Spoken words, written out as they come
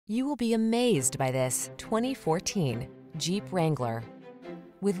You will be amazed by this 2014 Jeep Wrangler.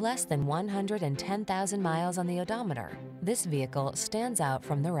 With less than 110,000 miles on the odometer, this vehicle stands out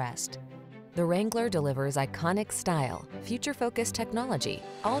from the rest. The Wrangler delivers iconic style, future-focused technology,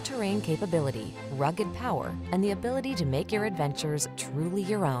 all-terrain capability, rugged power, and the ability to make your adventures truly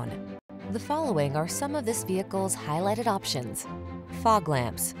your own. The following are some of this vehicle's highlighted options: fog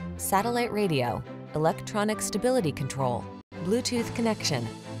lamps, satellite radio, electronic stability control, Bluetooth connection,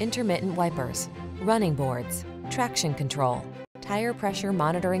 intermittent wipers, running boards, traction control, tire pressure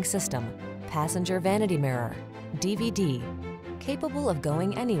monitoring system, passenger vanity mirror, DVD. Capable of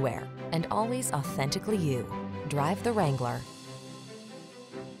going anywhere and always authentically you. Drive the Wrangler.